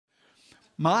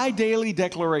My daily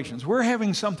declarations. We're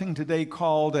having something today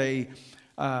called a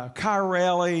car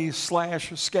rally /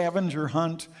 scavenger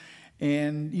hunt.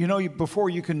 And you know, before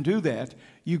you can do that,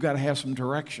 you've got to have some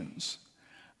directions.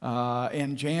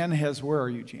 And Jan has, where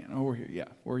are you, Jan? Over here, yeah,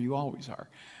 where you always are.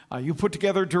 You put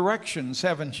together directions,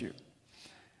 haven't you?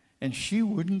 And she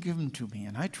wouldn't give them to me,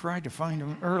 and I tried to find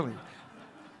them early.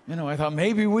 You know, I thought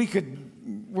maybe we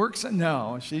could work some.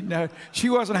 No, she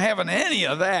wasn't having any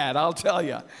of that, I'll tell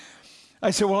you. I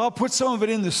said, well, I'll put some of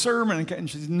it in the sermon. And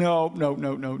she said, no,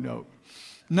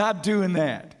 not doing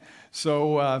that.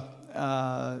 So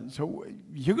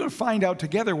you're going to find out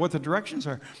together what the directions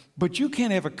are. But you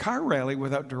can't have a car rally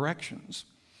without directions.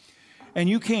 And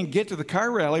you can't get to the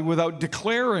car rally without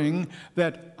declaring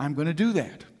that I'm going to do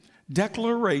that.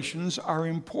 Declarations are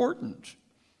important.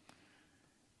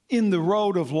 In the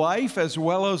road of life, as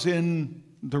well as in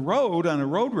the road, on a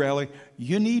road rally,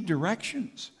 you need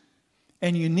directions.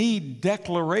 And you need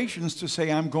declarations to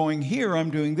say, I'm going here,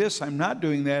 I'm doing this, I'm not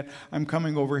doing that, I'm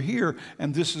coming over here,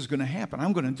 and this is going to happen.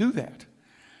 I'm going to do that.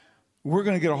 We're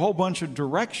going to get a whole bunch of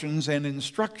directions and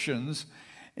instructions,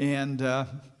 and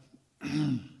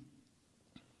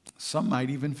some might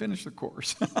even finish the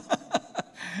course.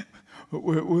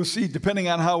 We'll see, depending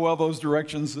on how well those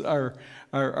directions are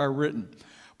written.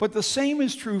 But the same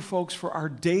is true, folks, for our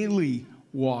daily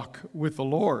walk with the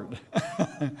Lord.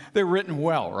 They're written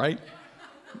well, right?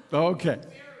 Okay.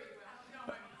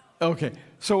 Okay.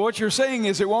 So what you're saying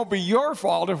is it won't be your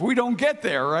fault if we don't get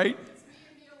there, right? It's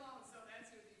me alone, so that's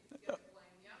who you get the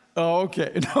blame, Oh,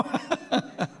 okay.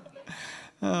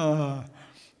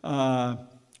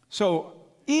 So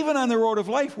even on the road of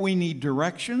life, we need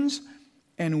directions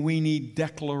and we need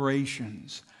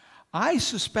declarations. I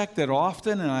suspect that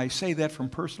often, and I say that from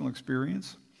personal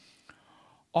experience,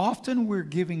 often we're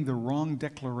giving the wrong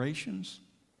declarations.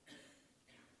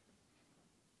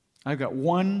 I've got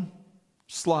one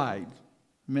slide,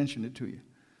 I mentioned it to you.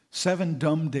 7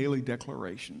 dumb daily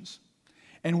declarations.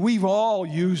 And we've all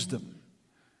used them.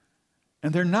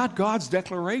 And they're not God's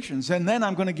declarations. And then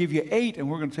I'm going to give you 8, and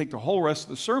we're going to take the whole rest of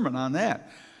the sermon on that.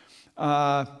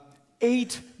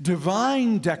 8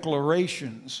 divine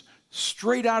declarations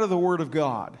straight out of the Word of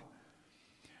God.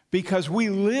 Because we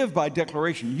live by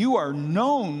declaration. You are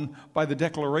known by the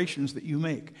declarations that you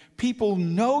make. People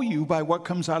know you by what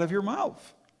comes out of your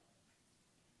mouth.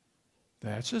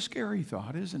 That's a scary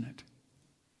thought, isn't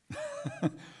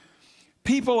it?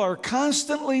 People are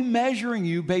constantly measuring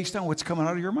you based on what's coming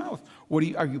out of your mouth.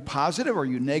 Are you positive? Are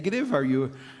you negative? Are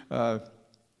you, a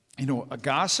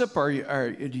gossip?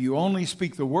 Do you only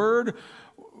speak the word?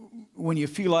 When you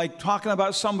feel like talking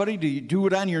about somebody, do you do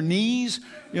it on your knees?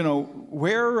 You know,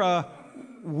 where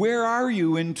are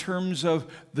you in terms of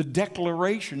the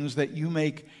declarations that you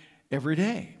make every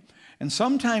day? And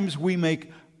sometimes we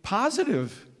make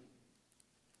positive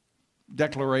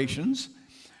declarations,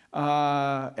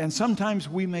 and sometimes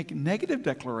we make negative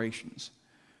declarations.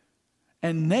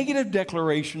 And negative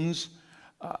declarations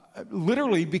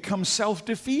literally become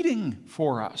self-defeating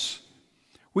for us.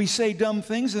 We say dumb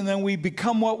things, and then we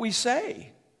become what we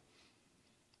say.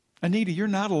 Anita, you're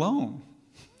not alone.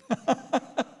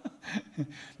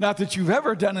 Not that you've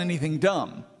ever done anything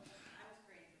dumb.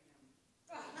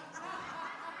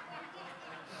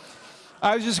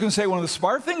 I was just going to say one of the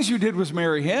smart things you did was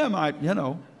marry him.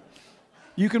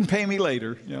 You can pay me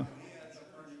later. Yeah.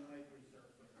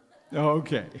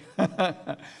 Okay.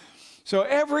 So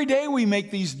every day we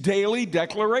make these daily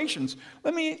declarations.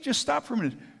 Let me just stop for a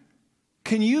minute.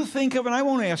 Can you think of, and I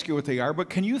won't ask you what they are,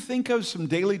 but can you think of some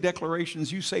daily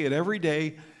declarations? You say it every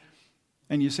day,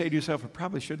 and you say to yourself, I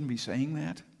probably shouldn't be saying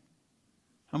that.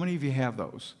 How many of you have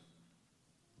those?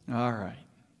 All right.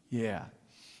 Yeah.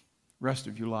 Rest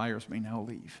of you liars may now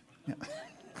leave. Yeah.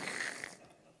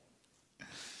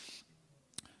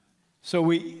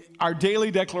 So our daily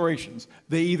declarations,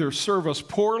 they either serve us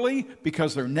poorly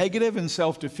because they're negative and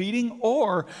self-defeating,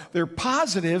 or they're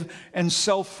positive and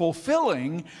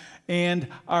self-fulfilling, and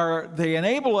they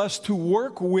enable us to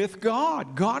work with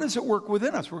God. God is at work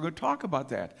within us. We're going to talk about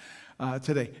that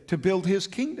today, to build His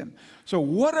kingdom. So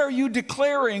what are you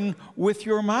declaring with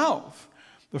your mouth?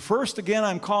 The first, again,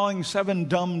 I'm calling 7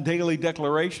 dumb daily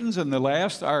declarations, and the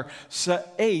last are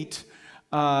 8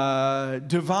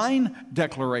 divine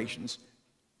declarations.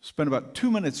 Spend about 2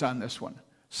 minutes on this one.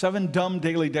 7 dumb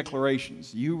daily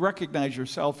declarations. You recognize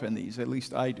yourself in these, at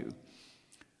least I do.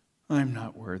 I'm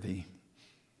not worthy.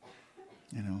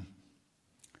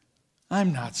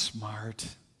 I'm not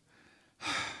smart.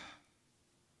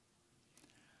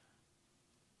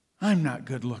 I'm not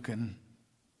good looking.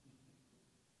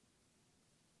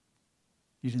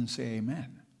 You didn't say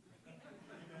amen.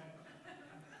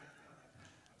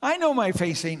 I know my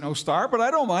face ain't no star, but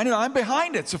I don't mind it. I'm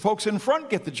behind it, so folks in front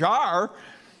get the jar,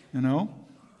 you know.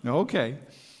 Okay.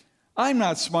 I'm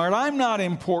not smart. I'm not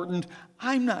important.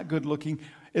 I'm not good looking.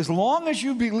 As long as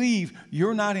you believe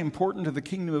you're not important to the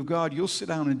kingdom of God, you'll sit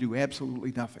down and do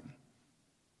absolutely nothing.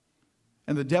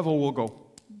 And the devil will go,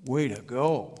 way to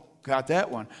go. Got that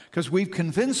one. Because we've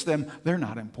convinced them they're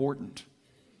not important.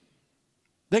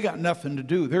 They got nothing to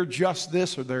do. They're just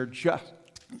this or they're just,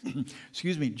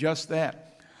 just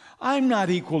that. I'm not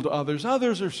equal to others.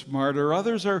 Others are smarter.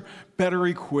 Others are better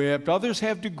equipped. Others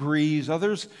have degrees.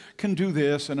 Others can do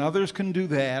this and others can do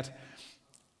that.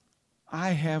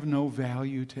 I have no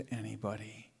value to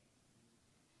anybody.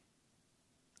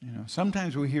 You know,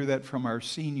 sometimes we hear that from our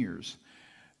seniors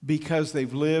because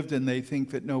they've lived and they think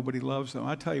that nobody loves them.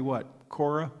 I tell you what,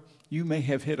 Cora, you may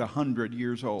have hit 100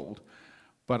 years old,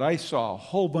 but I saw a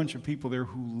whole bunch of people there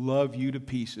who love you to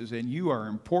pieces, and you are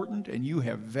important and you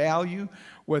have value,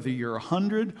 whether you're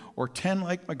 100 or 10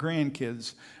 like my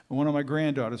grandkids and one of my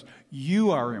granddaughters.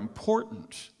 You are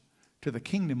important to the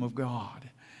kingdom of God.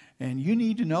 And you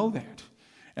need to know that.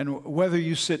 And whether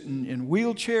you sit in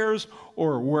wheelchairs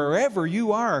or wherever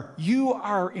you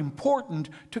are important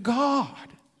to God.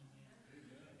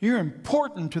 You're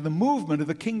important to the movement of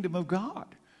the kingdom of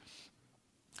God.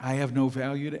 I have no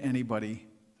value to anybody.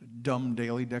 Dumb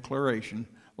daily declaration.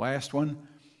 Last one.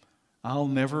 I'll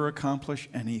never accomplish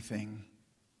anything.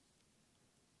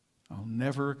 I'll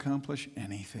never accomplish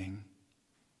anything.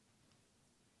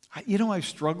 I've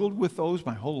struggled with those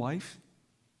my whole life.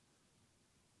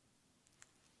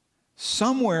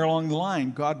 Somewhere along the line,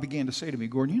 God began to say to me,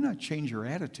 Gordon, you not change your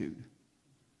attitude.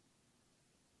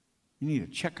 You need a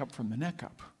checkup from the neck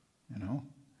up, you know.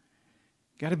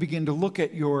 Got to begin to look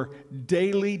at your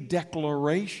daily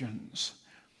declarations.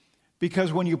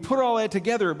 Because when you put all that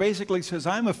together, it basically says,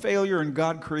 I'm a failure and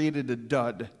God created a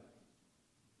dud.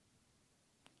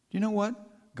 You know what?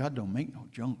 God don't make no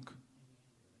junk.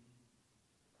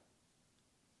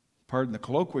 Pardon the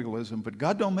colloquialism, but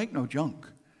God don't make no junk.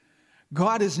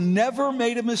 God has never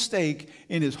made a mistake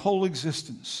in his whole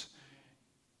existence.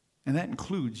 And that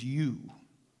includes you.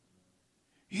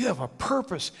 You have a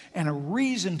purpose and a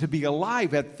reason to be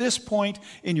alive at this point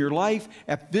in your life,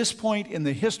 at this point in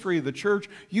the history of the church.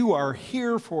 You are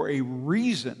here for a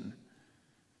reason.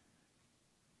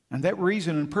 And that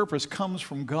reason and purpose comes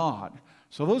from God.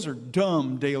 So those are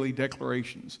dumb daily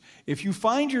declarations. If you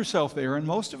find yourself there, and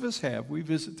most of us have, we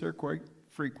visit there quite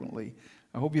frequently.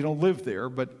 I hope you don't live there,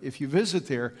 but if you visit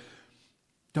there,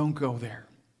 don't go there.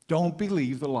 Don't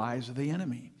believe the lies of the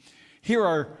enemy. Here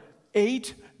are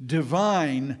 8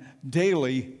 divine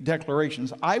daily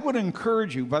declarations. I would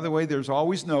encourage you, by the way, there's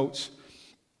always notes.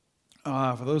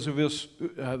 For those of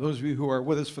you who are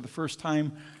with us for the first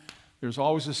time, there's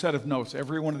always a set of notes.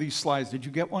 Every one of these slides. Did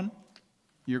you get one?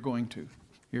 You're going to.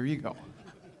 Here you go.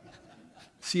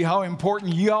 See how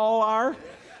important y'all are?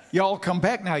 Y'all come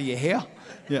back now, you hear?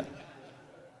 Yeah.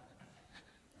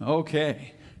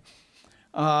 Okay.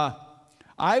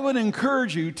 I would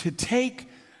encourage you to take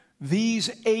these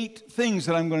 8 things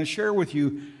that I'm going to share with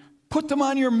you, put them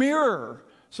on your mirror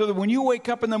so that when you wake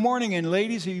up in the morning, and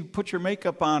ladies, you put your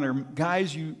makeup on, or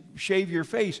guys, you shave your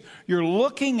face, you're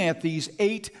looking at these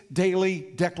 8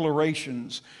 daily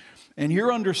declarations, and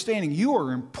you're understanding you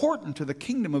are important to the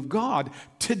kingdom of God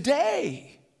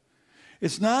today.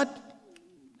 It's not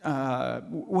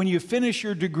when you finish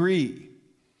your degree.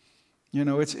 You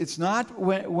know, it's not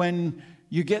when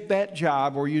you get that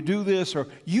job or you do this, or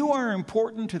you are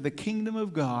important to the kingdom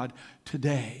of God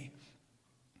today.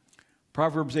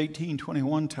 Proverbs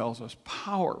 18:21 tells us,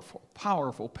 powerful,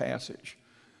 powerful passage.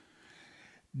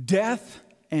 Death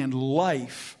and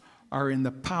life are in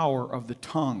the power of the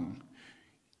tongue.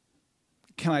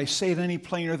 Can I say it any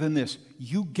plainer than this?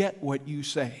 You get what you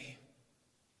say.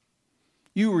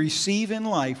 You receive in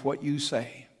life what you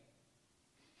say.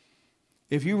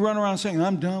 If you run around saying,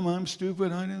 I'm dumb, I'm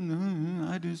stupid, I didn't know,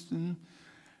 I just didn't,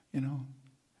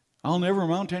 I'll never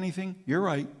amount to anything, you're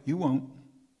right, you won't.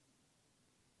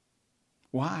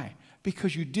 Why?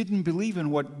 Because you didn't believe in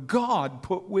what God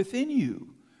put within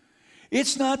you.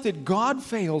 It's not that God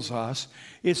fails us,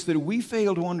 it's that we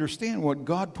fail to understand what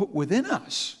God put within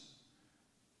us.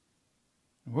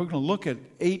 We're going to look at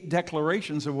 8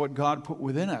 declarations of what God put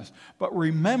within us. But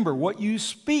remember, what you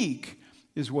speak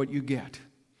is what you get.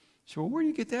 So where do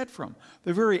you get that from?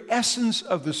 The very essence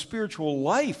of the spiritual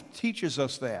life teaches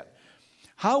us that.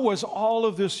 How was all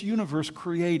of this universe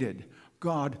created?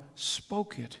 God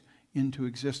spoke it into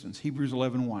existence. Hebrews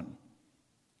 11:1.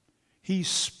 He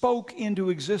spoke into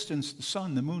existence the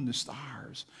sun, the moon, the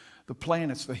stars, the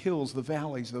planets, the hills, the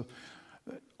valleys,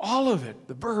 all of it,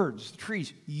 the birds, the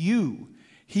trees.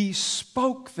 He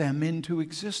spoke them into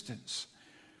existence.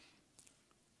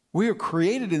 We are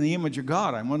created in the image of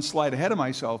God. I'm one slide ahead of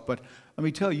myself, but let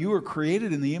me tell you, you are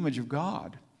created in the image of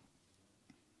God.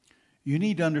 You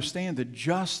need to understand that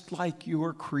just like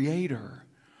your Creator,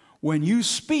 when you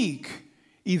speak,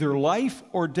 either life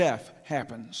or death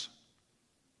happens.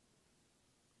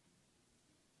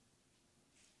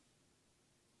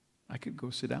 I could go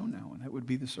sit down now, and that would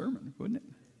be the sermon, wouldn't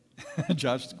it?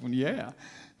 Josh, yeah.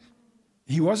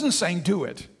 He wasn't saying do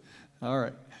it. All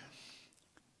right.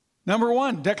 Number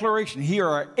 1, declaration. Here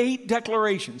are 8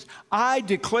 declarations. I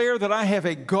declare that I have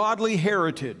a godly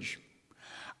heritage.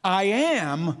 I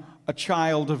am a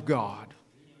child of God.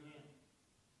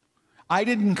 I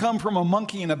didn't come from a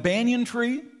monkey in a banyan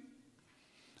tree.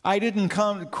 I didn't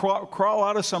crawl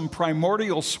out of some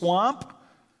primordial swamp.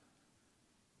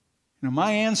 You know,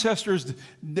 my ancestors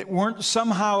that weren't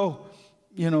somehow,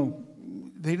 they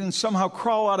didn't somehow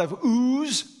crawl out of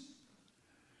ooze.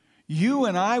 You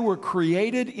and I were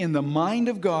created in the mind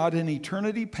of God in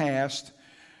eternity past,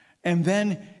 and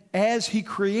then as He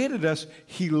created us,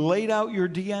 He laid out your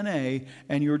DNA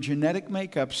and your genetic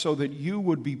makeup so that you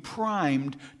would be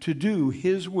primed to do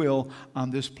His will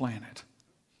on this planet.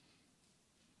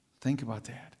 Think about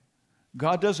that.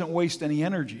 God doesn't waste any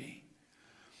energy.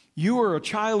 You are a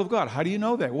child of God. How do you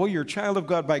know that? Well, you're a child of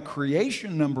God by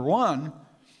creation, number 1.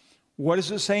 What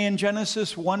does it say in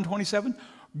Genesis 1:27?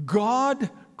 God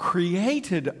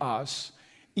created us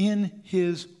in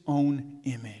His own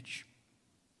image.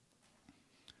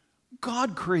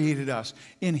 God created us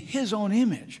in His own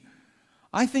image.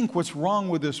 I think what's wrong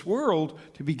with this world,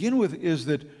 to begin with, is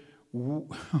that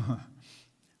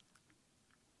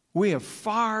we have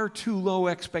far too low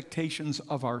expectations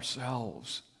of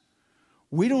ourselves.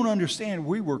 We don't understand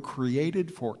we were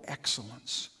created for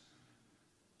excellence.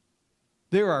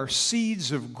 There are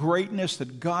seeds of greatness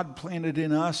that God planted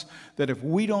in us that if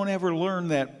we don't ever learn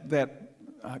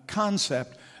that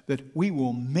concept, that we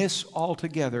will miss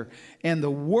altogether, and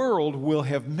the world will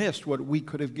have missed what we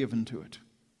could have given to it.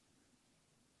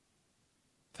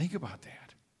 Think about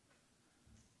that.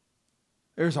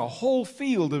 There's a whole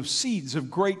field of seeds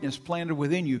of greatness planted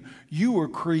within you. You were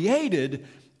created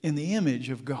in the image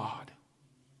of God.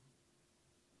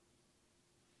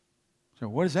 So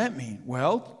what does that mean?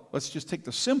 Well, let's just take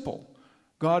the simple.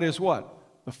 God is what?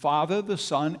 The Father, the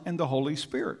Son, and the Holy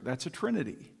Spirit. That's a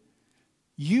Trinity.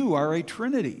 You are a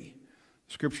Trinity.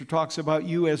 Scripture talks about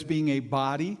you as being a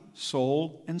body,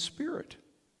 soul, and spirit.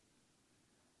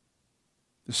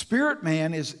 The spirit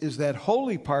man is that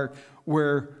holy part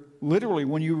where literally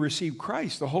when you receive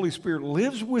Christ, the Holy Spirit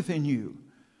lives within you.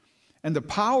 And the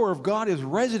power of God is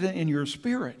resident in your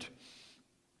spirit.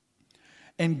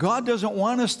 And God doesn't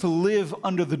want us to live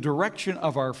under the direction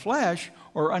of our flesh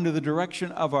or under the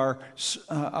direction of our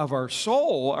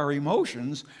soul, our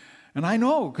emotions. And I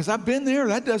know, because I've been there,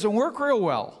 that doesn't work real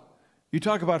well. You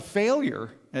talk about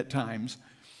failure at times.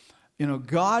 You know,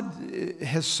 God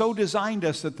has so designed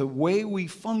us that the way we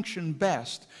function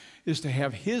best is to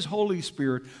have His Holy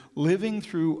Spirit living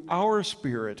through our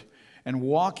spirit and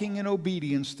walking in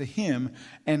obedience to Him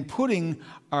and putting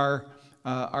our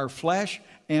flesh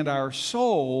and our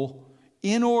soul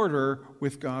in order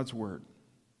with God's Word.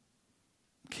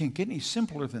 Can't get any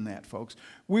simpler than that, folks.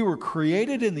 We were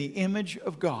created in the image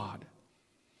of God.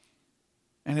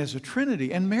 And as a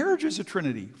Trinity, and marriage is a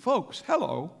Trinity. Folks,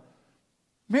 hello.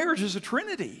 Marriage is a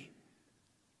Trinity.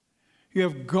 You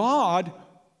have God,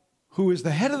 who is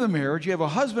the head of the marriage. You have a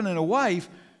husband and a wife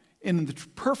in the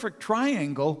perfect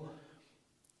triangle.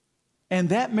 And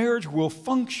that marriage will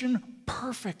function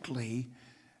perfectly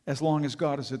as long as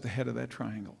God is at the head of that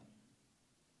triangle.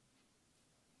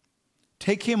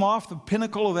 Take Him off the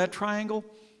pinnacle of that triangle,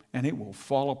 and it will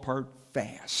fall apart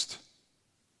fast.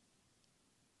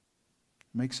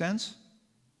 Make sense?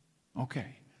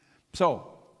 Okay.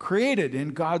 So, created in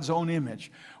God's own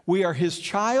image. We are His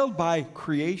child by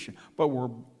creation, but we're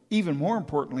even more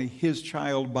importantly, His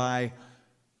child by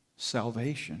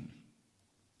salvation.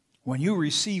 When you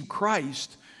receive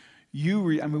Christ,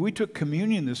 we took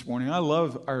communion this morning. I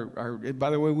love by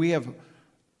the way, we have,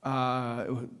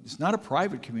 it's not a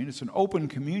private communion, it's an open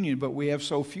communion, but we have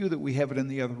so few that we have it in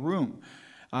the other room.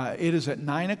 It is at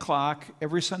 9 o'clock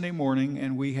every Sunday morning,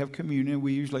 and we have communion.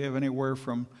 We usually have anywhere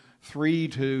from 3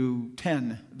 to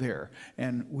 10 there.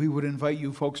 And we would invite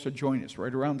you folks to join us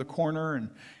right around the corner,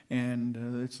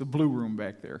 and it's the blue room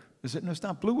back there. Is it? No, it's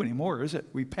not blue anymore, is it?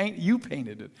 You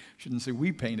painted it. Shouldn't say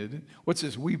we painted it. What's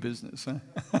this we business,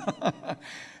 huh?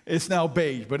 It's now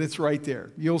beige, but it's right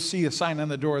there. You'll see a sign on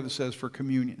the door that says for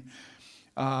communion.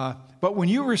 But when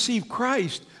you receive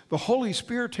Christ, the Holy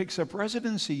Spirit takes up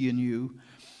residency in you.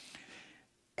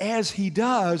 as he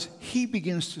does, he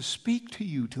begins to speak to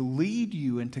you, to lead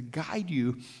you, and to guide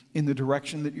you in the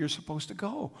direction that you're supposed to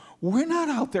go. We're not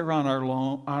out there on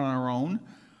our own.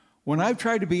 When I've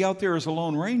tried to be out there as a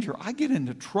lone ranger, I get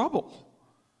into trouble.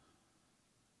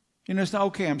 You know, it's not,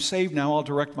 okay, I'm saved, now I'll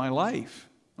direct my life.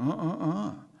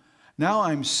 Now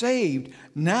I'm saved,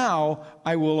 now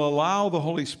I will allow the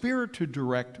Holy Spirit to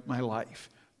direct my life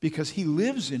because he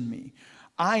lives in me.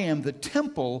 I am the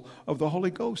temple of the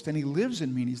Holy Ghost, and he lives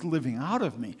in me, and he's living out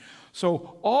of me.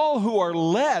 So all who are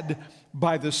led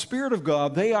by the Spirit of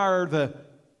God, they are the,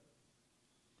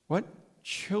 what?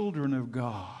 Children of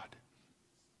God.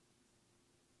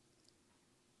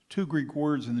 2 Greek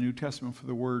words in the New Testament for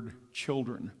the word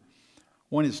children.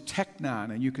 One is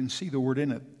teknon, and you can see the word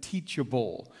in it,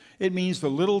 teachable. It means the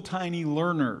little tiny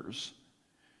learners.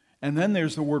 And then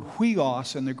there's the word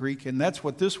huios in the Greek, and that's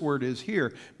what this word is here.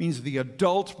 It means the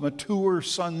adult, mature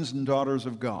sons and daughters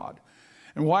of God.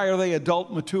 And why are they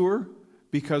adult, mature?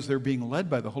 Because they're being led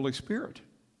by the Holy Spirit.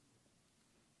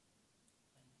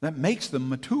 That makes them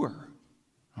mature.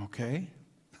 Okay?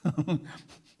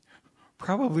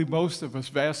 Probably most of us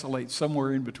vacillate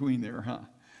somewhere in between there, huh?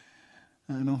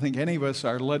 I don't think any of us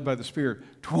are led by the Spirit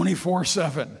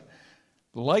 24/7.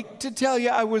 Like to tell you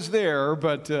I was there,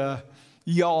 but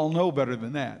y'all know better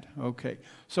than that. Okay.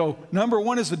 So number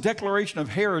one is the declaration of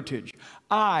heritage.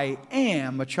 I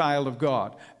am a child of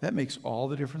God. That makes all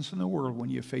the difference in the world when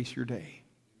you face your day.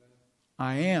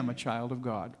 I am a child of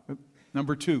God.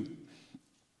 Number two,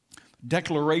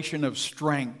 declaration of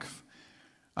strength.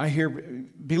 I hear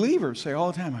believers say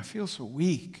all the time, I feel so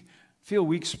weak. I feel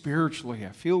weak spiritually.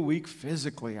 I feel weak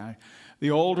physically.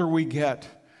 The older we get,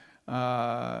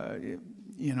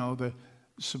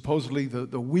 supposedly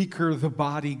the weaker the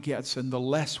body gets and the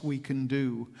less we can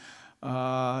do.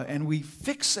 And we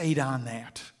fixate on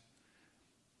that.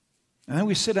 And then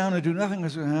we sit down and do nothing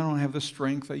because I don't have the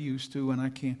strength I used to and I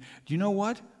can't. Do you know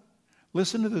what?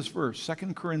 Listen to this verse,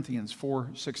 2 Corinthians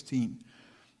 4:16.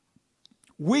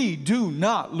 We do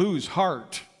not lose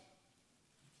heart.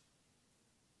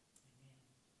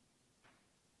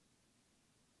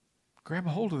 Grab a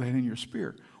hold of that in your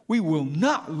spirit. We will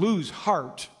not lose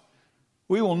heart.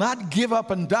 We will not give up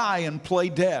and die and play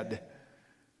dead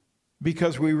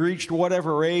because we reached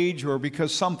whatever age or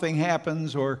because something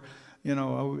happens or,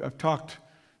 I've talked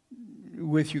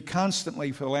with you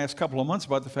constantly for the last couple of months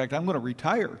about the fact I'm going to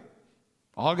retire.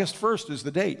 August 1st is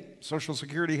the date. Social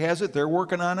Security has it. They're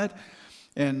working on it.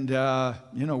 And,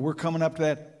 we're coming up to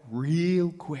that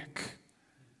real quick.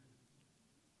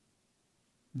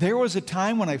 There was a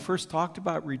time when I first talked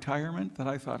about retirement that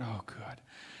I thought, oh, good.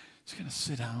 Just going to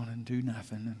sit down and do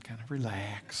nothing and kind of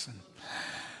relax and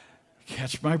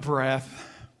catch my breath.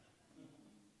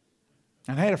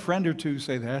 And I had a friend or two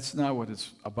say, that's not what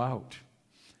it's about.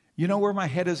 You know where my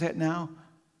head is at now?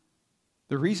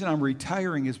 The reason I'm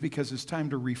retiring is because it's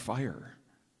time to refire.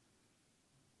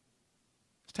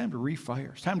 It's time to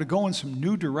refire. It's time to go in some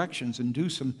new directions and do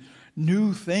some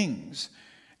new things.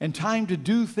 And time to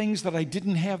do things that I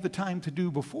didn't have the time to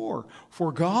do before.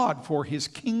 For God, for his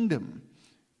kingdom.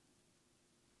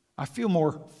 I feel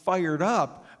more fired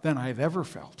up than I've ever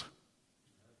felt.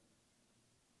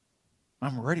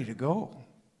 I'm ready to go.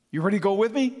 You ready to go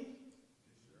with me?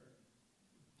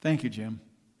 Thank you, Jim.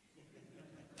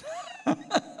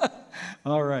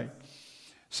 All right.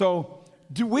 So,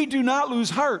 we do not lose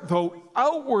heart, though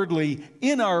outwardly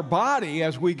in our body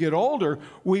as we get older,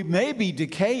 we may be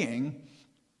decaying.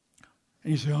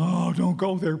 And you say, oh, don't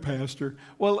go there, Pastor.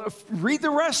 Well, read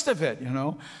the rest of it,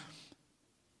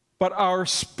 But our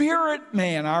spirit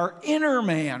man, our inner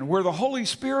man, where the Holy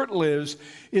Spirit lives,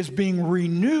 is being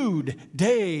renewed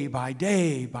day by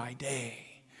day by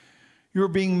day. You're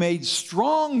being made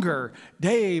stronger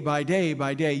day by day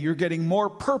by day. You're getting more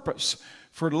purpose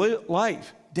for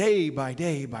life day by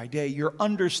day by day. You're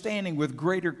understanding with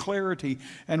greater clarity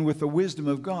and with the wisdom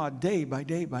of God day by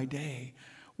day by day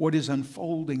what is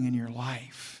unfolding in your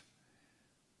life.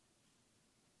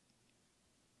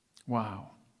 Wow.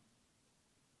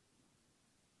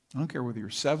 I don't care whether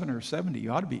you're 7 or 70,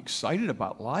 you ought to be excited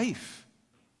about life.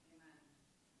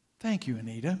 Thank you,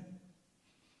 Anita.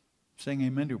 Saying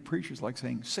amen to a preacher is like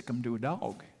saying sick 'em to a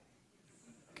dog.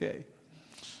 Okay.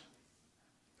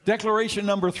 Declaration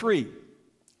number 3.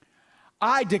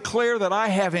 I declare that I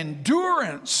have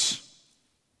endurance.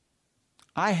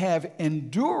 I have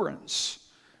endurance.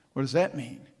 What does that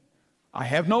mean? I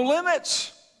have no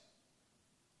limits.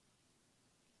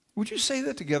 Would you say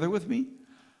that together with me?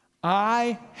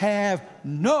 I have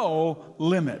no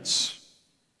limits.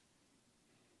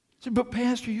 But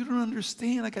Pastor, you don't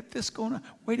understand. I got this going on.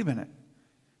 Wait a minute.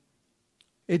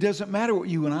 It doesn't matter what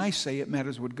you and I say, it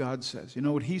matters what God says. You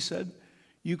know what he said?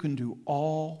 You can do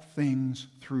all things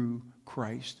through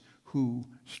Christ who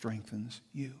strengthens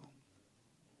you.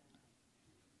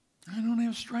 I don't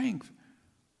have strength.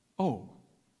 Oh,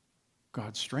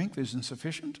 God's strength isn't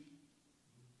sufficient?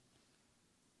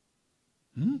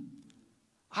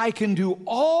 I can do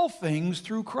all things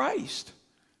through Christ.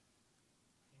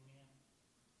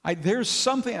 There's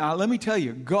something, let me tell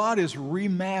you, God is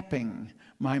remapping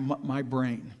my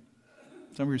brain.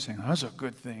 Some of you are saying, that's a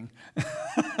good thing.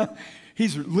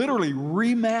 He's literally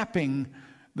remapping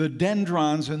the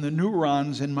dendrons and the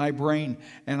neurons in my brain,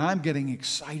 and I'm getting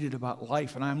excited about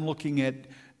life, and I'm looking at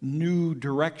new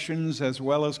directions as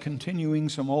well as continuing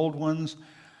some old ones.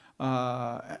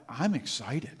 I'm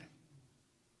excited.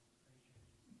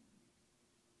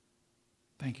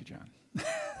 Thank you,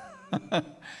 John.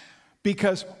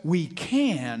 Because we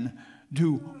can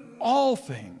do all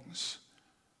things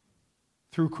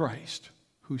through Christ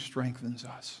who strengthens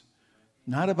us.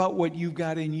 Not about what you've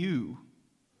got in you.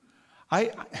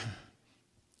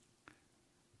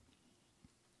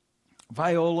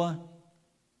 Viola,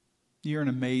 you're an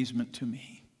amazement to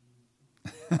me.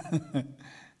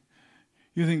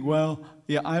 You think, well,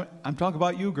 yeah, I'm talking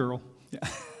about you, girl.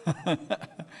 Yeah.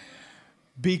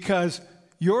 Because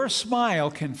your smile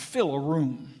can fill a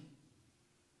room.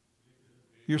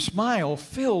 Your smile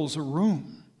fills a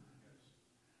room.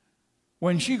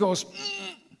 When she goes,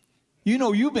 you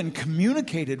know you've been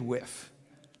communicated with.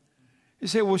 You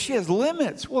say, well, she has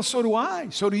limits. Well, so do I.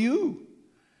 So do you.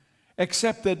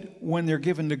 Except that when they're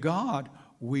given to God,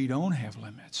 we don't have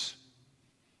limits.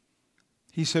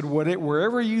 He said,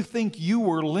 wherever you think you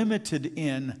were limited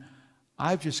in,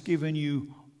 I've just given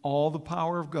you all the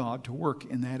power of God to work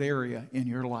in that area in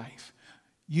your life.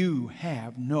 You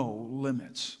have no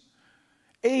limits.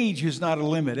 Age is not a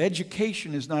limit.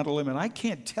 Education is not a limit. I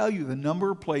can't tell you the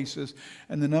number of places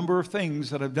and the number of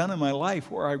things that I've done in my life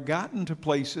where I've gotten to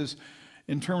places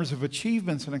in terms of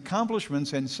achievements and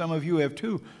accomplishments, and some of you have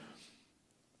too.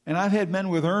 And I've had men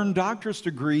with earned doctorate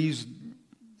degrees,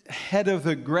 head of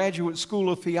the Graduate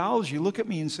School of Theology, look at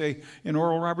me and say, in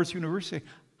Oral Roberts University,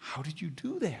 how did you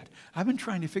do that? I've been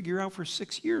trying to figure out for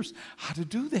 6 years how to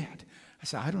do that. I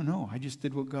said, I don't know. I just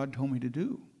did what God told me to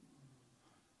do.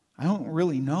 I don't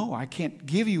really know. I can't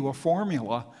give you a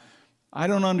formula. I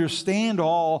don't understand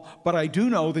all, but I do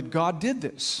know that God did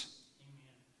this.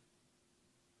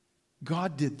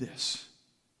 God did this.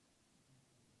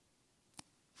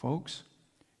 Folks,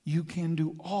 you can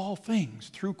do all things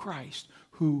through Christ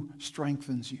who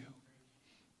strengthens you.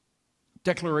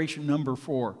 Declaration number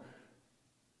 4.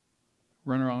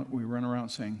 We run around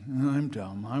saying, I'm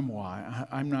dumb, I'm wise,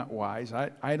 I'm not wise,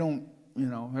 I don't,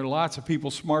 there are lots of people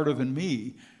smarter than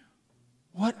me.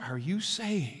 What are you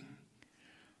saying?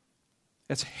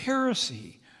 That's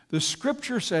heresy. The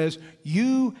scripture says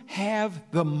you have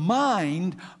the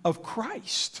mind of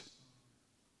Christ,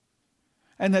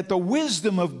 and that the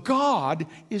wisdom of God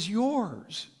is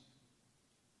yours.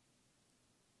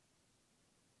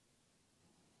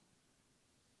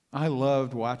 I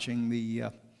loved watching the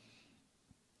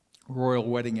royal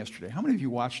wedding yesterday. How many of you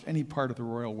watched any part of the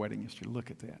royal wedding yesterday?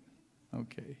 Look at that.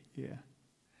 Okay, yeah.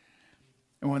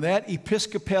 And when that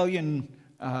Episcopalian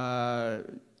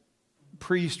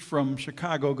priest from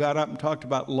Chicago got up and talked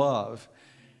about love,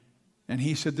 and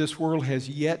he said this world has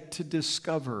yet to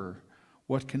discover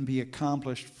what can be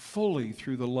accomplished fully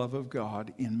through the love of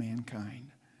God in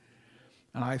mankind.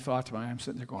 And I thought to myself, I'm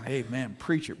sitting there going, hey, man,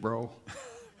 preach it, bro.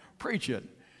 Preach it.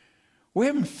 We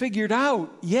haven't figured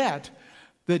out yet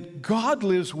that God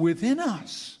lives within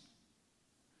us.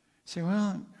 You say, well,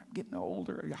 I'm getting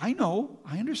older. I know.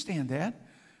 I understand that.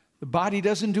 The body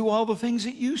doesn't do all the things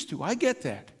it used to. I get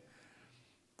that.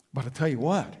 But I'll tell you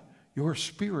what, your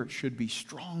spirit should be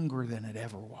stronger than it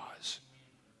ever was.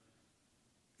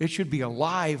 It should be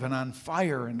alive and on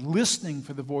fire and listening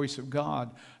for the voice of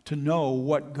God to know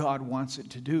what God wants it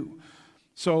to do.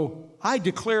 So I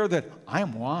declare that I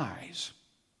am wise.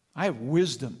 I have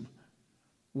wisdom,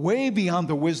 way beyond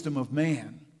the wisdom of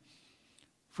man.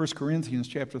 1 Corinthians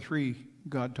chapter 3,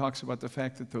 God talks about the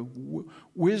fact that the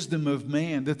wisdom of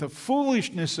man, that the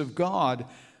foolishness of God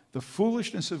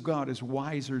is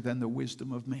wiser than the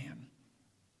wisdom of man.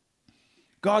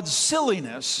 God's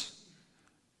silliness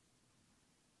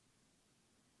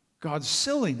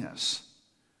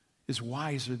is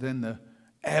wiser than the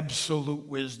absolute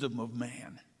wisdom of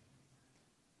man.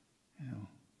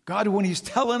 God, when he's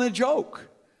telling a joke,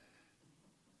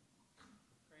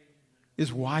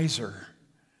 is wiser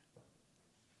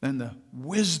than the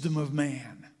wisdom of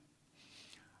man.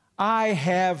 I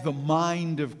have the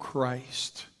mind of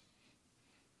Christ.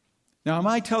 Now, am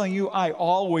I telling you I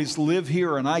always live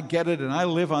here and I get it and I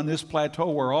live on this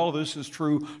plateau where all this is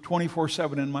true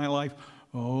 24/7 in my life?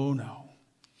 Oh, no.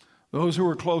 Those who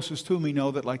are closest to me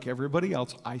know that, like everybody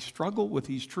else, I struggle with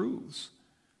these truths.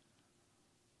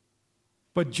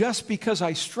 But just because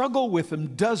I struggle with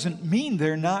them doesn't mean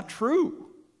they're not true.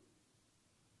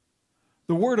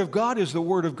 The Word of God is the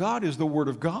Word of God is the Word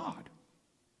of God.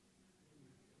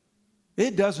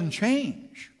 It doesn't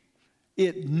change.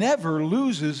 It never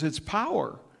loses its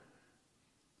power.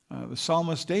 The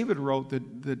psalmist David wrote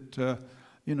that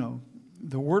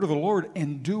the word of the Lord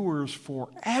endures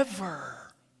forever.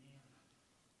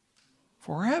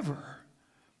 Forever.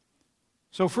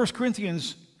 So 1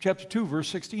 Corinthians chapter 2, verse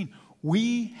 16,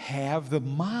 we have the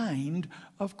mind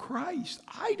of Christ.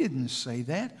 I didn't say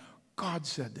that. God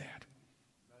said that.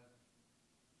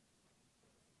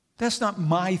 That's not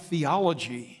my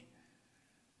theology.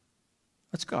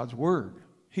 That's God's word.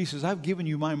 He says, I've given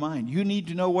you my mind. You need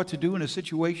to know what to do in a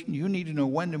situation. You need to know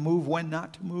when to move, when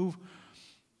not to move,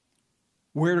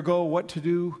 where to go, what to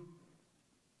do.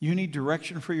 You need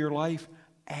direction for your life.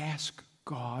 Ask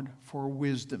God for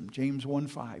wisdom. James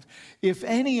 1:5. If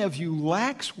any of you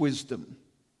lacks wisdom,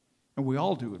 and we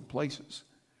all do in places,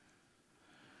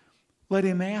 let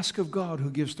him ask of God, who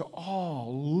gives to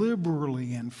all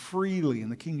liberally and freely. And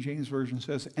the King James Version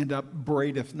says, and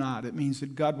upbraideth not. It means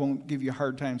that God won't give you a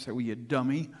hard time, say, well, you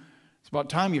dummy. It's about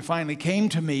time you finally came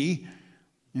to me.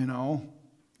 You know,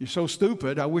 you're so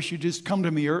stupid. I wish you'd just come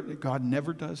to me. God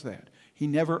never does that. He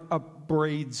never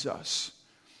upbraids us.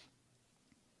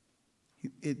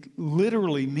 It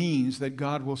literally means that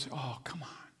God will say, oh, come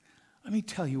on. Let me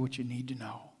tell you what you need to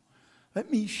know. Let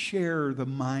me share the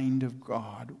mind of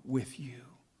God with you.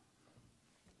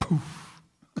 Poof.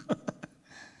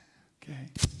 Okay.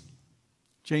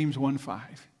 James 1:5.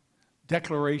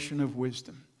 Declaration of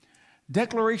wisdom.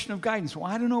 Declaration of guidance.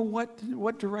 Well, I don't know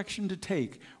what direction to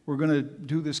take. We're going to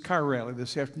do this car rally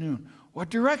this afternoon. What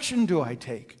direction do I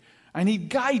take? I need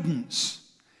guidance.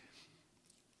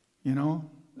 You know,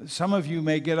 some of you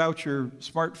may get out your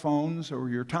smartphones or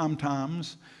your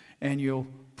TomToms and you'll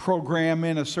program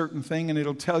in a certain thing and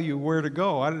it'll tell you where to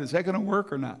go. Is that going to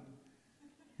work or not?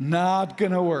 Not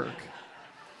going to work.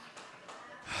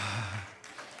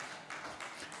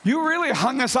 You really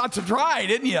hung us out to dry,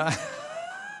 didn't you?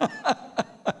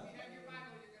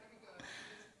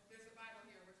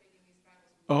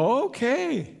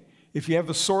 Okay. If you have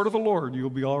the sword of the Lord,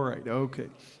 you'll be all right. Okay.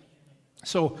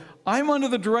 So I'm under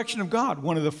the direction of God.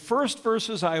 One of the first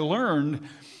verses I learned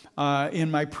in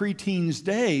my preteens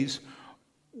days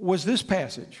was this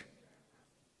passage.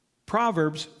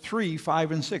 Proverbs 3,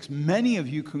 5, and 6. Many of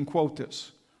you can quote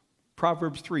this.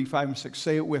 Proverbs 3, 5, and 6.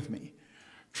 Say it with me.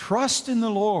 Trust in the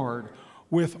Lord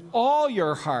with all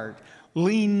your heart.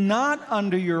 Lean not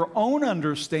unto your own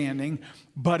understanding,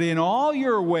 but in all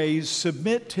your ways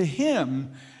submit to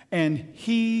Him, and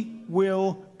He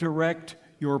will direct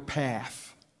your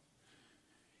path.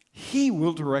 He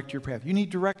will direct your path. You need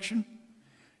direction?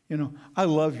 You know, I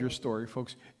love your story,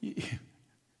 folks.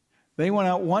 They went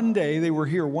out one day, they were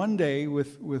here one day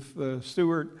with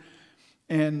Stuart,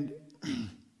 and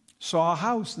saw a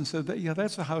house and said, yeah,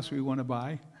 that's the house we want to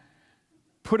buy.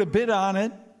 Put a bid on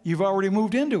it. You've already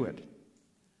moved into it.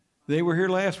 They were here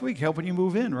last week helping you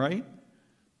move in, right?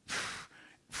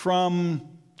 From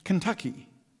Kentucky.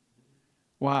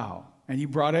 Wow. And you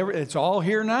brought it's all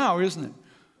here now, isn't it?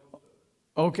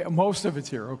 Okay, most of it's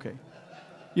here, okay.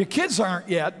 Your kids aren't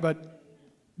yet, but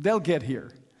they'll get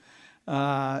here.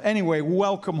 Anyway,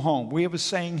 welcome home. We have a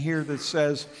saying here that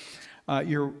says,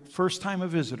 your first time a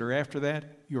visitor, after that,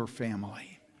 your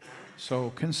family.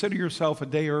 So consider yourself a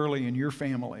day early in your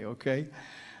family, okay?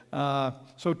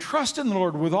 So trust in the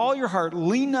Lord with all your heart.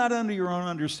 Lean not unto your own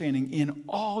understanding. In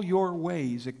all your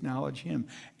ways acknowledge Him.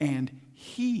 And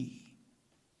who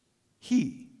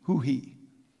He?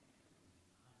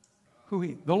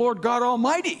 The Lord God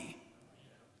Almighty.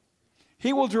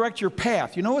 He will direct your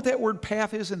path. You know what that word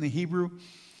path is in the Hebrew?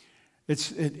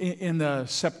 It's in the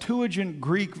Septuagint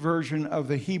Greek version of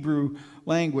the Hebrew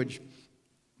language.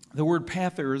 The word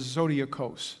path there is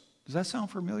zodiakos. Does that sound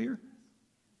familiar?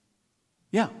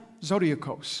 Yeah,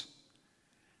 zodiakos.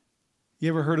 You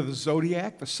ever heard of the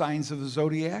zodiac, the signs of the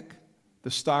zodiac?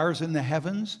 The stars in the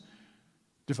heavens,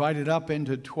 divided up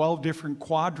into 12 different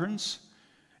quadrants.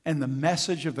 And the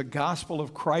message of the gospel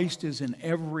of Christ is in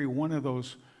every one of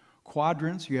those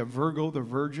quadrants. You have Virgo, the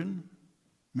virgin,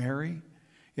 Mary.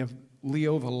 You have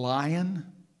Leo, the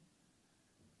lion,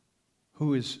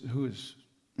 who is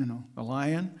the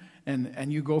lion.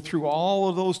 And you go through all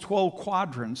of those 12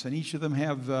 quadrants, and each of them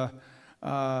have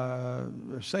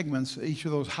segments, each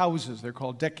of those houses. They're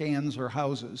called decans or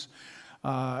houses.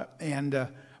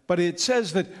 But it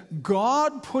says that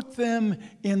God put them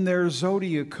in their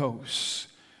zodiacos.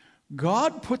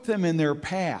 God put them in their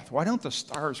path. Why don't the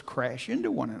stars crash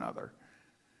into one another?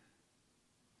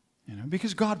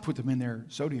 Because God put them in their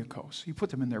zodiacos. He put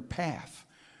them in their path.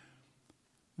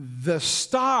 The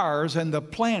stars and the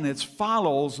planets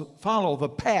follow the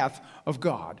path of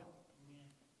God.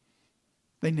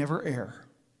 They never err.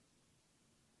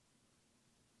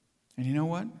 And you know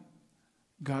what?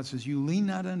 God says, you lean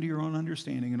not unto your own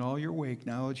understanding, in all your way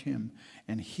acknowledge Him,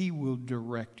 and He will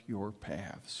direct your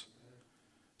paths.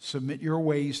 Submit your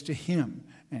ways to Him,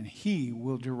 and He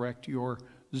will direct your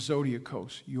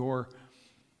zodiacos, your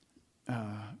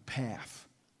path.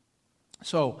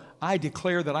 So I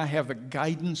declare that I have the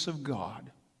guidance of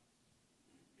God.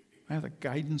 I have the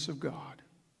guidance of God.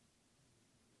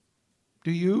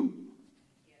 Do you?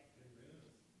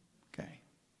 Okay.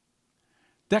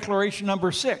 Declaration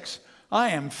number 6.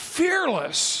 I am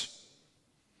fearless.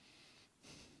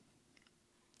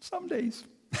 Some days.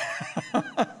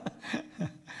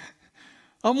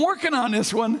 I'm working on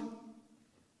this one.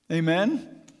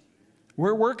 Amen.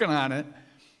 We're working on it.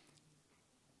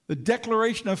 The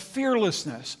declaration of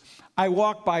fearlessness. I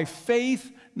walk by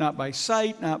faith, not by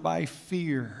sight, not by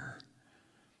fear.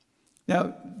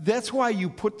 Now, that's why you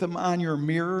put them on your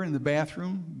mirror in the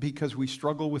bathroom, because we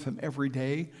struggle with them every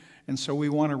day. And so we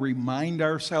want to remind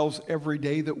ourselves every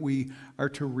day that we are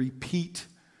to repeat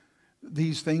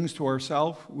these things to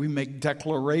ourselves. We make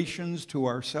declarations to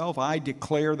ourselves. I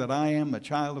declare that I am a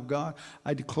child of God.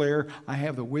 I declare I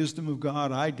have the wisdom of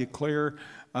God. I declare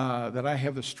that I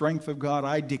have the strength of God.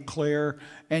 I declare,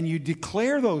 and you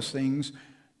declare those things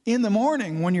in the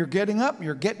morning when you're getting up and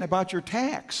you're getting about your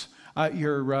tax. I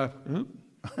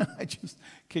just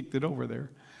kicked it over there.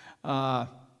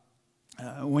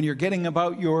 When you're getting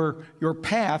about your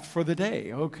path for the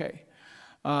day. Okay.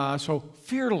 So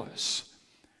fearless.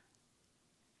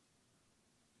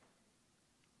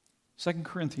 2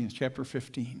 Corinthians chapter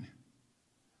 15,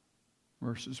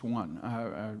 verses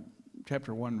 1.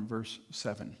 Chapter 1, verse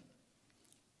 7.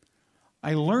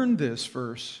 I learned this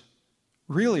verse,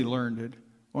 really learned it,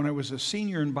 when I was a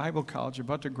senior in Bible college,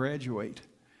 about to graduate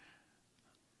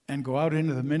and go out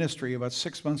into the ministry about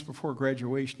 6 months before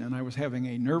graduation, and I was having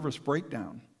a nervous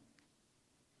breakdown.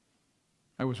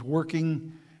 I was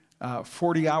working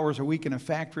 40 hours a week in a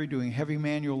factory doing heavy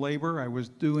manual labor. I was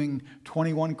doing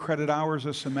 21 credit hours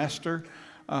a semester,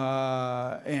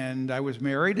 and I was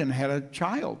married and had a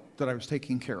child that I was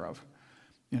taking care of,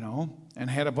 and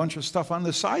had a bunch of stuff on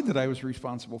the side that I was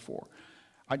responsible for.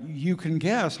 You can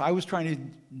guess, I was trying to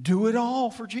do it all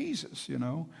for Jesus,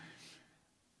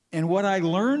 And what I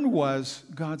learned was,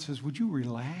 God says, would you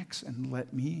relax and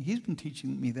let me? He's been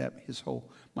teaching me that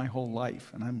my whole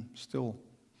life, and I'm still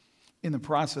in the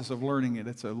process of learning it.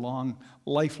 It's a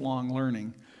lifelong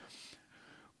learning.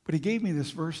 But He gave me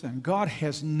this verse then. God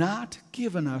has not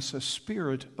given us a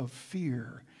spirit of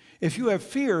fear. If you have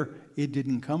fear, it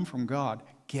didn't come from God.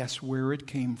 Guess where it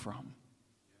came from?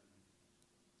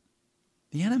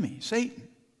 The enemy, Satan.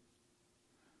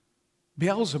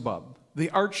 Beelzebub, the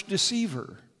arch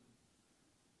deceiver,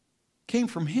 came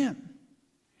from him.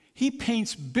 He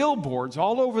paints billboards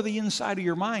all over the inside of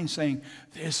your mind saying,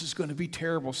 this is going to be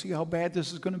terrible. See how bad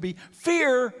this is going to be?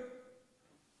 Fear.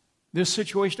 This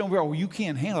situation over here, oh, you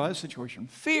can't handle that situation.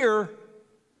 Fear.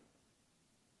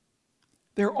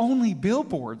 They're only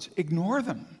billboards. Ignore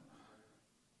them.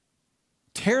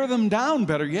 Tear them down,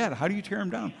 better yet. How do you tear them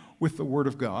down? With the Word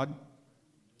of God.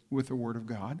 With the Word of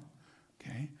God.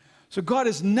 Okay? So God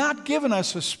has not given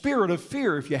us a spirit of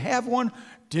fear. If you have one,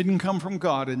 didn't come from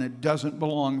God, and it doesn't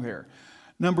belong there.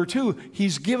 Number 2,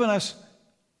 He's given us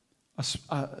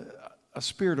a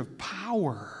spirit of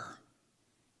power.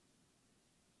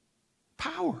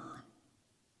 Power.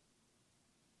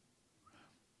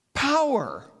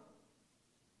 Power.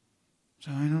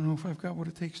 So I don't know if I've got what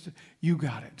it takes to... You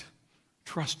got it.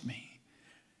 Trust me.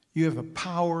 You have the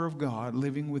power of God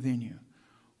living within you.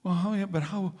 Well, yeah, but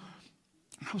how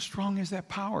strong is that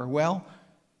power? Well,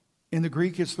 in the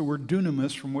Greek, it's the word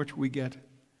dunamis, from which we get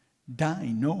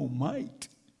dynamite.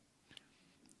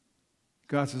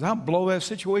 God says, I'll blow that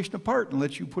situation apart and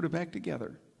let you put it back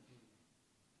together.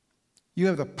 You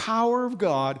have the power of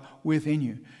God within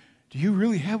you. Do you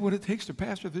really have what it takes to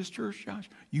pastor this church, Josh?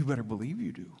 You better believe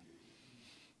you do.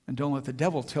 And don't let the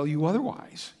devil tell you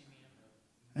otherwise.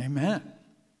 Amen.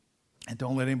 And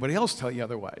don't let anybody else tell you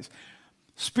otherwise.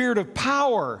 Spirit of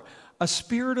power, a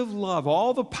spirit of love,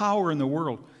 all the power in the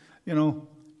world.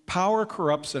 Power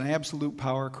corrupts, and absolute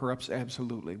power corrupts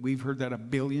absolutely. We've heard that a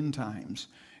billion times.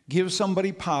 give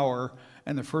somebody power,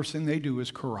 and the first thing they do is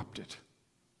corrupt it.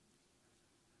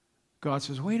 God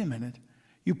says, wait a minute.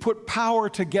 You put power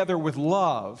together with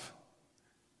love,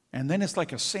 and then it's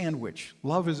like a sandwich.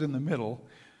 Love is in the middle.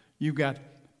 You've got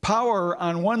power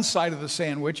on one side of the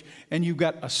sandwich, and you've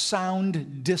got a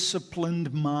sound,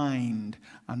 disciplined mind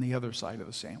on the other side of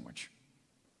the sandwich.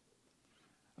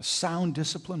 A sound,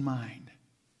 disciplined mind.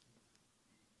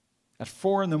 At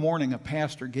 4 a.m, a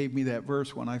pastor gave me that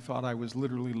verse when I thought I was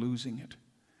literally losing it.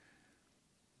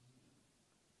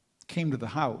 Came to the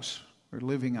house. We're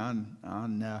living on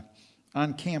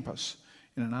campus,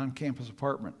 in an on-campus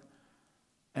apartment.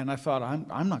 And I thought,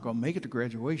 I'm not going to make it to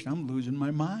graduation. I'm losing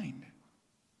my mind.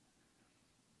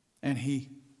 And he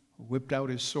whipped out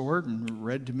his sword and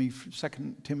read to me 2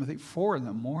 Timothy 4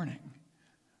 a.m.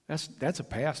 That's a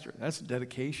pastor. That's a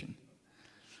dedication,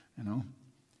 you know.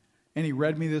 And he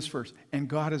read me this verse. And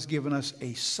God has given us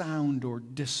a sound or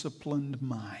disciplined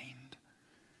mind.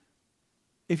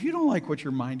 If you don't like what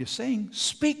your mind is saying,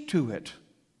 speak to it.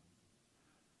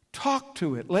 Talk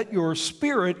to it. Let your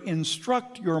spirit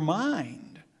instruct your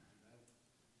mind.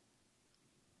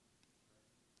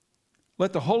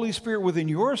 Let the Holy Spirit within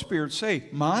your spirit say,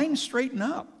 mind, straighten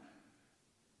up.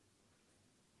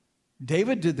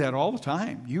 David did that all the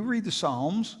time. You read the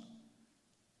Psalms.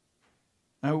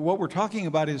 Now, what we're talking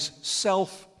about is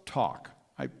self-talk.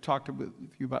 I've talked with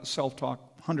you about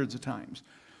self-talk hundreds of times.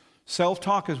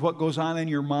 Self-talk is what goes on in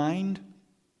your mind.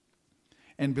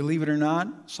 And believe it or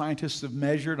not, scientists have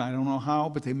measured, I don't know how,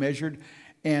 but they measured,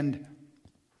 and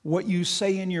what you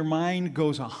say in your mind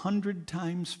goes 100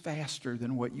 times faster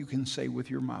than what you can say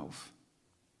with your mouth.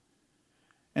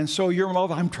 And so your mouth,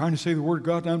 I'm trying to say the word of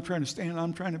God, and I'm trying to stand,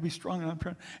 I'm trying to be strong,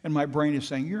 and my brain is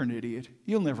saying, you're an idiot.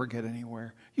 You'll never get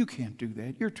anywhere. You can't do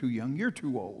that. You're too young. You're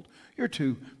too old. You're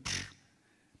too...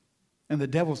 And the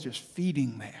devil's just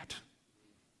feeding that.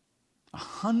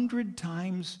 100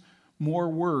 times more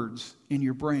words in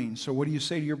your brain. So what do you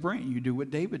say to your brain? You do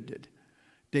what David did.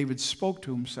 David spoke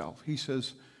to himself. He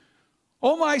says,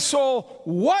 O my soul,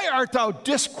 why art thou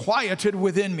disquieted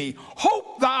within me?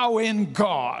 Hope thou in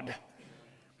God.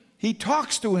 He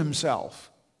talks to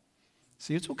himself.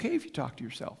 See, it's okay if you talk to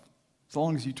yourself, as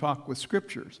long as you talk with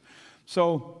scriptures.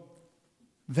 So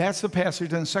that's the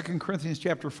passage in 2 Corinthians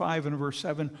chapter 5 and verse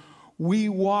 7. We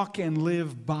walk and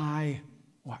live by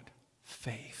what?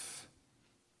 Faith.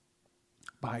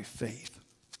 By faith.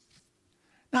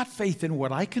 Not faith in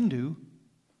what I can do.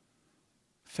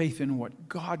 Faith in what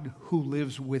God who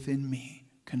lives within me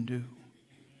can do.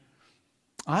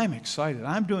 I'm excited.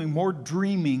 I'm doing more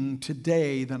dreaming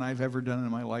today than I've ever done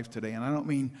in my life today. And I don't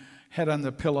mean head on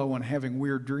the pillow and having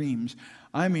weird dreams.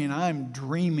 I mean I'm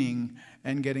dreaming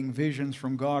and getting visions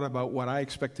from God about what I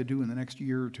expect to do in the next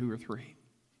year or 2 or 3.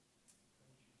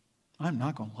 I'm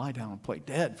not going to lie down and play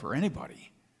dead for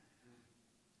anybody.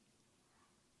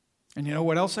 And you know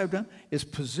what else I've done? Is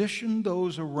position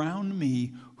those around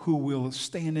me who will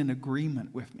stand in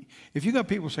agreement with me. If you got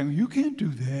people saying, you can't do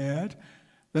that,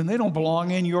 then they don't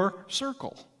belong in your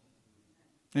circle.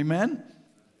 Amen?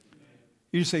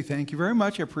 You just say, thank you very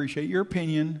much, I appreciate your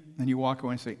opinion. Then you walk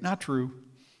away and say, not true,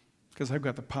 because I've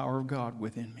got the power of God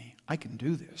within me. I can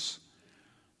do this.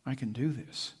 I can do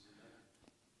this.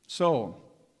 So,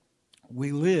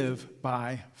 we live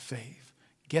by faith.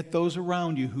 Get those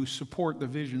around you who support the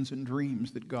visions and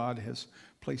dreams that God has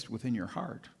placed within your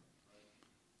heart.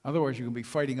 Otherwise, you're going to be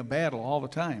fighting a battle all the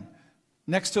time.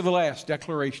 Next to the last,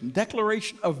 declaration.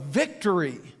 Declaration of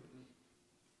victory.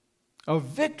 Of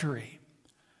victory.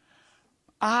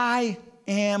 I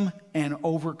am an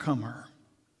overcomer.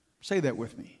 Say that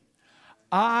with me.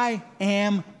 I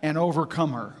am an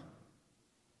overcomer.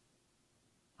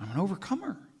 I'm an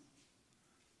overcomer.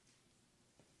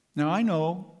 Now, I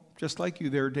know, just like you,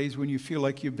 there are days when you feel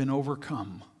like you've been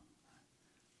overcome.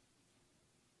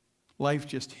 Life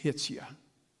just hits you.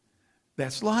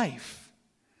 That's life.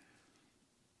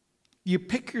 You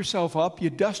pick yourself up, you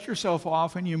dust yourself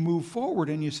off, and you move forward,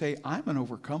 and you say, I'm an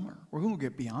overcomer. We're going to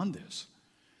get beyond this.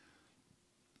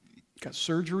 Got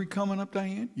surgery coming up,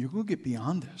 Diane? You're going to get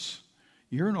beyond this.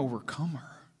 You're an overcomer.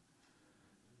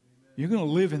 You're going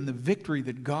to live in the victory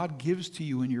that God gives to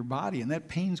you in your body, and that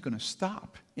pain's going to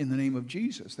stop in the name of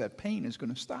Jesus. That pain is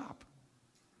going to stop.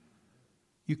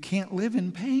 You can't live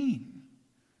in pain.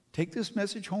 Take this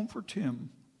message home for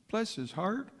Tim. Bless his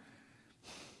heart.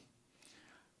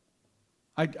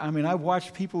 I mean, I've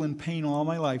watched people in pain all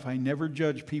my life. I never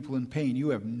judge people in pain. You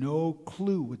have no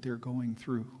clue what they're going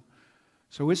through.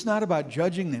 So it's not about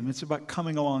judging them. It's about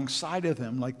coming alongside of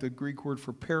them, like the Greek word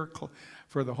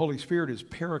for the Holy Spirit is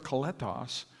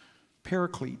parakletos,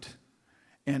 paraclete.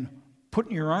 And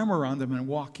putting your arm around them and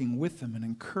walking with them and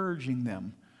encouraging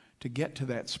them to get to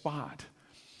that spot.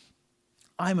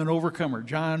 I'm an overcomer.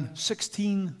 John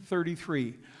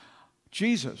 16:33.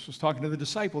 Jesus was talking to the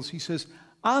disciples. He says,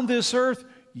 on this earth,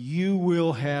 you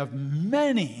will have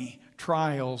many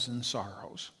trials and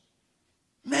sorrows.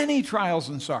 Many trials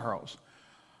and sorrows.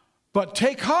 But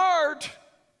take heart,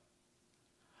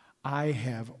 I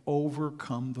have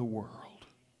overcome the world.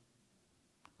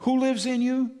 Who lives in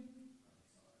you?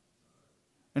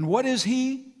 And what is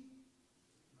he?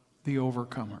 The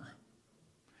overcomer.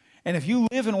 And if you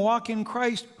live and walk in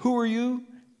Christ, who are you?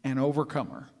 An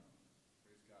overcomer.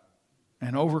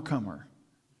 An overcomer.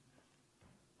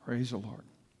 Praise the Lord.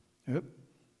 Yep.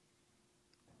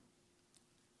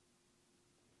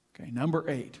 Okay, number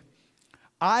 8.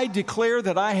 I declare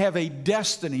that I have a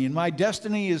destiny, and my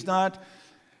destiny is not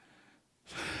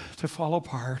to fall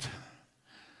apart.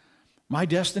 My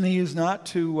destiny is not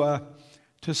to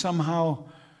somehow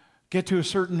get to a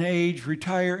certain age,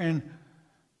 retire, and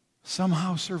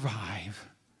somehow survive.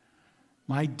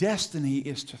 My destiny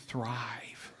is to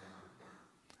thrive.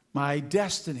 My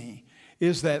destiny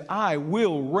is that I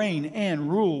will reign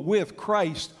and rule with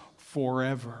Christ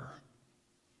forever.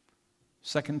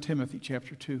 2 Timothy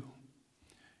chapter 2.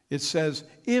 It says,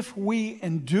 if we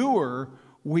endure,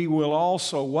 we will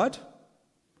also what?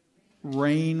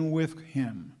 Reign with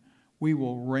him. We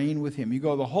will reign with him. You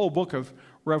go, the whole book of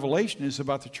Revelation is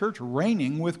about the church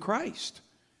reigning with Christ.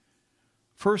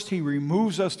 First, he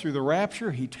removes us through the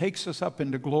rapture. He takes us up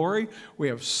into glory. We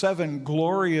have 7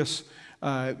 glorious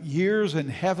years in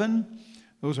heaven.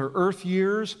 Those are earth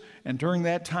years. And during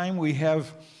that time, we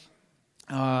have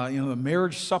the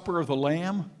marriage supper of the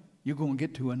Lamb. You're going to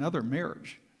get to another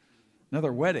marriage,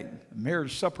 another wedding, the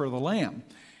marriage supper of the Lamb.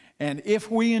 And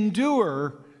if we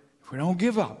endure, if we don't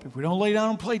give up, if we don't lay down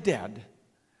and play dead,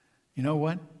 you know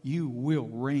what? You will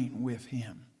reign with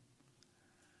him.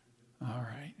 All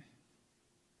right.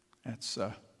 That's,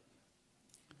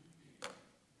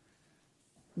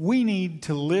 we need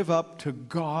to live up to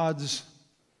God's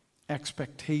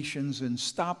expectations and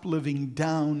stop living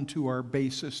down to our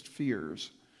basest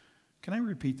fears. Can I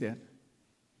repeat that?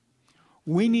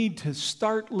 We need to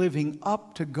start living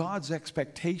up to God's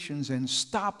expectations and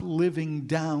stop living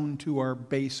down to our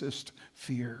basest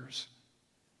fears.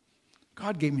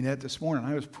 God gave me that this morning.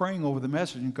 I was praying over the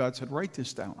message and God said, write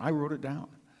this down. I wrote it down.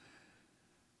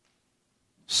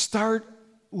 Start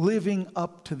living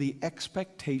up to the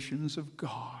expectations of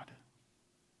God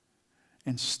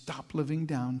and stop living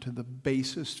down to the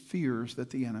basest fears that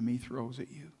the enemy throws at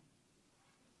you.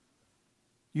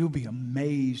 You'll be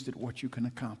amazed at what you can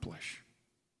accomplish.